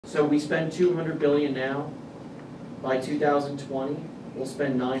So we spend $200 billion now. By 2020, we'll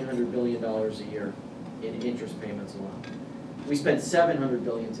spend $900 billion a year in interest payments alone. We spend $700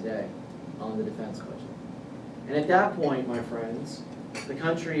 billion today on the defense budget. And at that point, my friends, the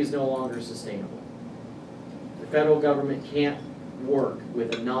country is no longer sustainable. The federal government can't work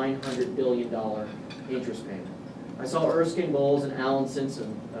with a $900 billion interest payment. I saw Erskine Bowles and Alan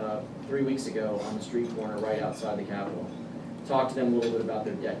Simpson 3 weeks ago on the street corner right outside the Capitol. Talked to them a little bit about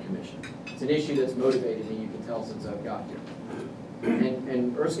their debt commission. It's an issue that's motivated me, you can tell, since I've got here.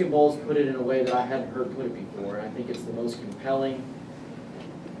 And Erskine Bowles put it in a way that I hadn't heard put it before, and I think it's the most compelling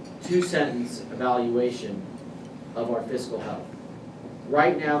two-sentence evaluation of our fiscal health.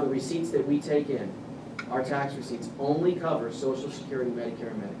 Right now, the receipts that we take in, our tax receipts, only cover Social Security,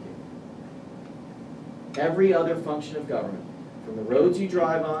 Medicare, and Medicaid. Every other function of government, from the roads you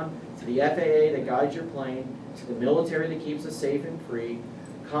drive on, to the FAA that guides your plane, to the military that keeps us safe and free,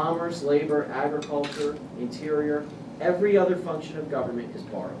 commerce, labor, agriculture, interior, every other function of government is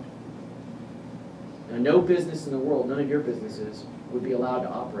borrowed. Now, no business in the world, none of your businesses, would be allowed to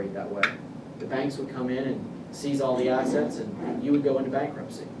operate that way. The banks would come in and seize all the assets, and you would go into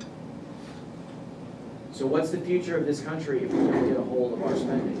bankruptcy. So what's the future of this country if we don't get a hold of our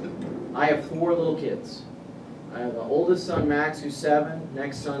spending? I have 4 little kids. I have the oldest son, Max, who's 7.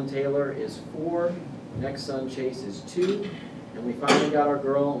 Next son, Taylor, is 4. Next son, Chase, is 2. And we finally got our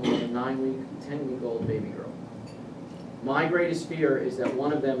girl, and we have a 10-week-old baby girl. My greatest fear is that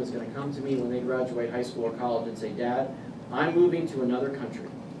one of them is going to come to me when they graduate high school or college and say, Dad, I'm moving to another country.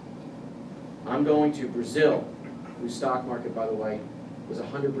 I'm going to Brazil, whose stock market, by the way, was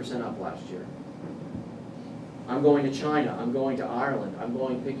 100% up last year. I'm going to China. I'm going to Ireland. I'm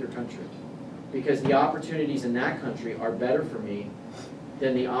going, pick your country. Because the opportunities in that country are better for me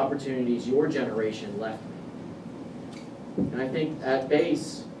than the opportunities your generation left me. And I think at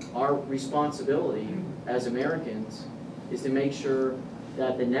base, our responsibility as Americans is to make sure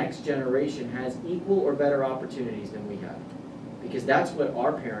that the next generation has equal or better opportunities than we have. Because that's what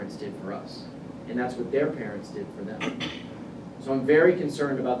our parents did for us. And that's what their parents did for them. So I'm very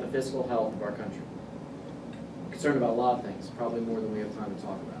concerned about the fiscal health of our country. I'm concerned about a lot of things, probably more than we have time to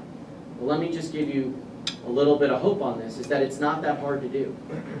talk about. But let me just give you a little bit of hope on this, is that it's not that hard to do.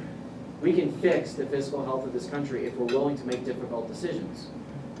 We can fix the fiscal health of this country if we're willing to make difficult decisions.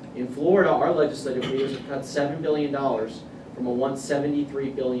 In Florida, our legislative leaders have cut $7 billion from a once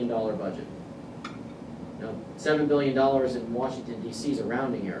 $73 billion budget. Now, $7 billion in Washington, D.C. is a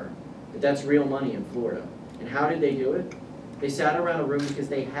rounding error, but that's real money in Florida. And how did they do it? They sat around a room because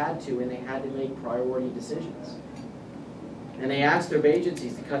they had to, and they had to make priority decisions. And they asked their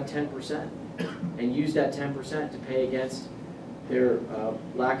agencies to cut 10% and use that 10% to pay against their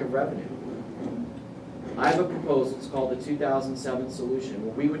lack of revenue. I have a proposal, it's called the 2007 solution,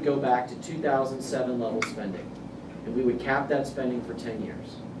 where we would go back to 2007 level spending, and we would cap that spending for 10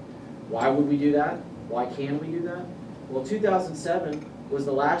 years. Why would we do that? Why can we do that? Well, 2007 was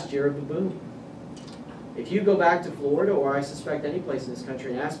the last year of the boom. If you go back to Florida, or I suspect any place in this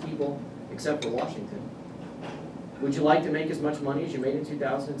country, and ask people, except for Washington, would you like to make as much money as you made in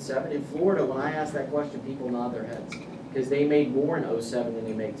 2007? In Florida, when I ask that question, people nod their heads, because they made more in 2007 than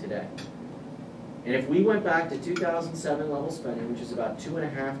they make today. And if we went back to 2007 level spending, which is about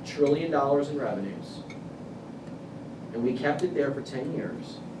 $2.5 trillion in revenues, and we kept it there for 10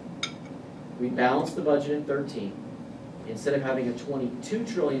 years, we balanced the budget in 13. Instead of having a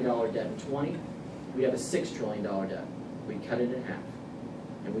 $22 trillion debt in 20, we have a $6 trillion debt. We cut it in half.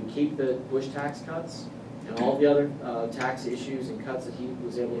 And we keep the Bush tax cuts and all the other tax issues and cuts that he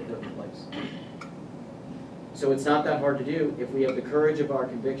was able to put in place. So it's not that hard to do if we have the courage of our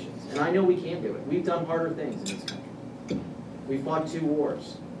convictions. And I know we can do it. We've done harder things in this country. We fought 2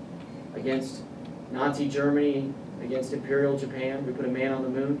 wars against Nazi Germany, against Imperial Japan. We put a man on the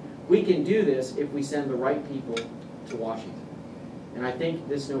moon. We can do this if we send the right people to Washington. And I think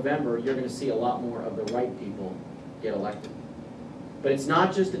this November, you're going to see a lot more of the right people get elected. But it's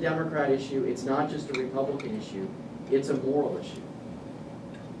not just a Democrat issue. It's not just a Republican issue. It's a moral issue.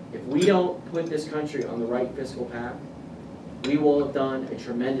 If we don't put this country on the right fiscal path, we will have done a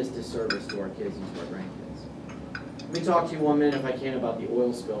tremendous disservice to our kids and to our grandkids. Let me talk to you 1 minute, if I can, about the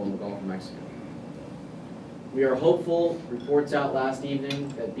oil spill in the Gulf of Mexico. We are hopeful, reports out last evening,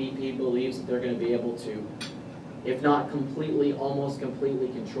 that BP believes that they're going to be able to, if not completely, almost completely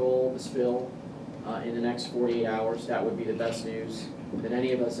control the spill in the next 48 hours. That would be the best news that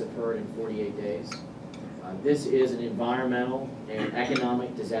any of us have heard in 48 days. This is an environmental and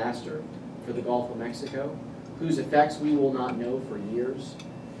economic disaster for the Gulf of Mexico, whose effects we will not know for years.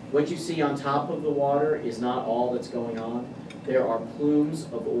 What you see on top of the water is not all that's going on. There are plumes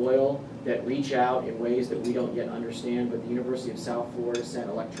of oil that reach out in ways that we don't yet understand, but the University of South Florida sent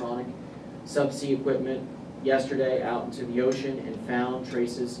electronic subsea equipment yesterday out into the ocean and found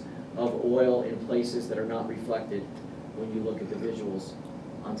traces of oil in places that are not reflected when you look at the visuals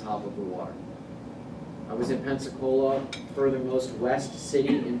on top of the water. I was in Pensacola, furthermost west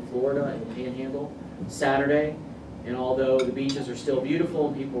city in Florida, in the Panhandle, Saturday, and although the beaches are still beautiful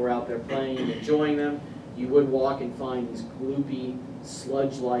and people were out there playing and enjoying them, you would walk and find these gloopy,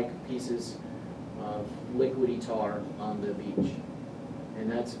 sludge-like pieces of liquidy tar on the beach. And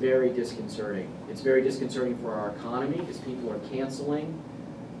that's very disconcerting. It's very disconcerting for our economy because people are canceling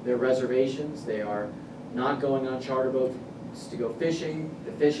their reservations. They are not going on charter boats to go fishing.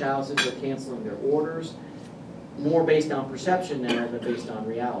 The fish houses are canceling their orders, more based on perception now than based on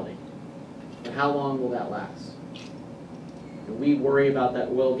reality. But how long will that last? And we worry about that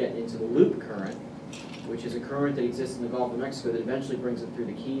oil getting into the loop current, which is a current that exists in the Gulf of Mexico that eventually brings it through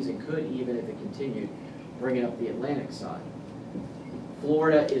the Keys and could, even if it continued, bring it up the Atlantic side.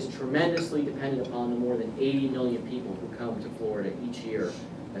 Florida is tremendously dependent upon the more than 80 million people who come to Florida each year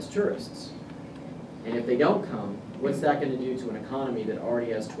as tourists. And if they don't come, what's that going to do to an economy that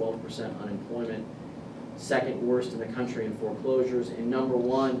already has 12% unemployment, second worst in the country in foreclosures, and number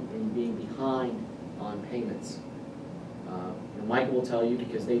one in being behind on payments? And Michael will tell you,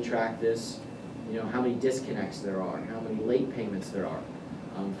 because they track this, you know, how many disconnects there are, how many late payments there are.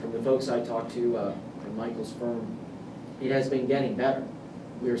 From the folks I talked to from Michael's firm, it has been getting better.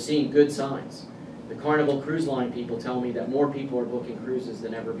 We are seeing good signs. The Carnival Cruise Line people tell me that more people are booking cruises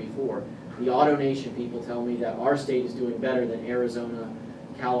than ever before. The AutoNation people tell me that our state is doing better than Arizona,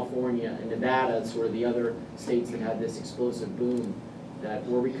 California, and Nevada, sort of the other states that had this explosive boom, that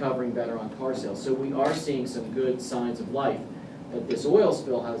we're recovering better on car sales. So we are seeing some good signs of life. But this oil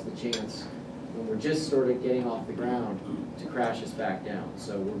spill has the chance, when we're just sort of getting off the ground, to crash us back down.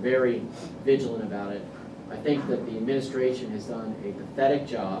 So we're very vigilant about it. I think that the administration has done a pathetic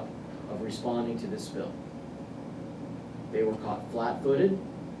job of responding to this spill. They were caught flat-footed.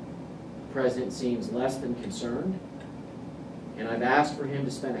 The president seems less than concerned. And I've asked for him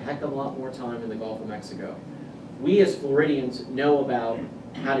to spend a heck of a lot more time in the Gulf of Mexico. We as Floridians know about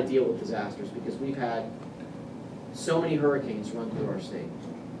how to deal with disasters because we've had so many hurricanes run through our state.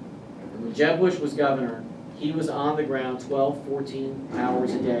 And when Jeb Bush was governor, he was on the ground 12, 14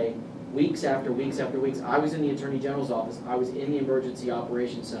 hours a day, weeks after weeks after weeks. I was in the Attorney General's office. I was in the Emergency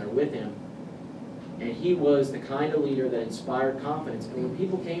Operations Center with him. And he was the kind of leader that inspired confidence. And when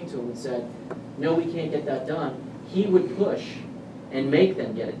people came to him and said, no, we can't get that done, he would push and make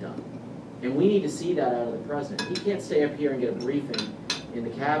them get it done. And we need to see that out of the president. He can't stay up here and get a briefing in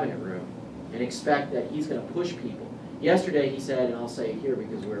the cabinet room and expect that he's going to push people. Yesterday he said, and I'll say it here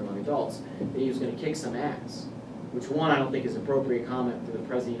because we're among adults, that he was going to kick some ass. Which one I don't think is an appropriate comment for the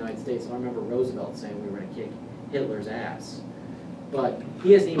President of the United States. I remember Roosevelt saying we were going to kick Hitler's ass. But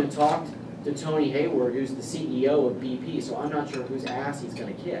he hasn't even talked to Tony Hayward, who's the CEO of BP, so I'm not sure whose ass he's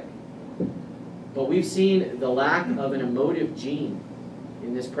going to kick. But we've seen the lack of an emotive gene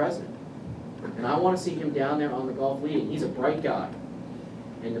in this president. And I want to see him down there on the Gulf leading. He's a bright guy.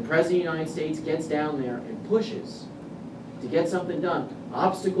 And the President of the United States gets down there and pushes to get something done.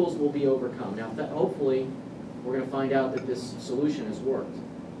 Obstacles will be overcome. Now, hopefully, we're going to find out that this solution has worked.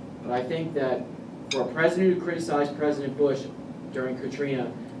 But I think that for a president who criticized President Bush during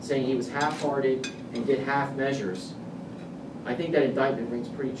Katrina, saying he was half-hearted and did half measures, I think that indictment rings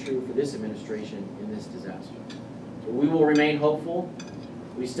pretty true for this administration in this disaster. But we will remain hopeful.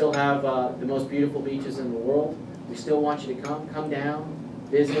 We still have the most beautiful beaches in the world. We still want you to come down,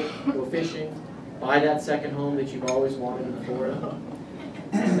 visit, go fishing, buy that second home that you've always wanted in Florida.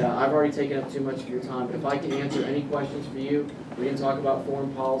 And I've already taken up too much of your time, but if I can answer any questions for you, we didn't talk about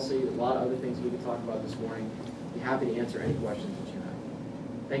foreign policy, there's a lot of other things we could talk about this morning. I'd be happy to answer any questions that you have.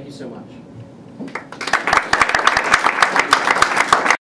 Thank you so much.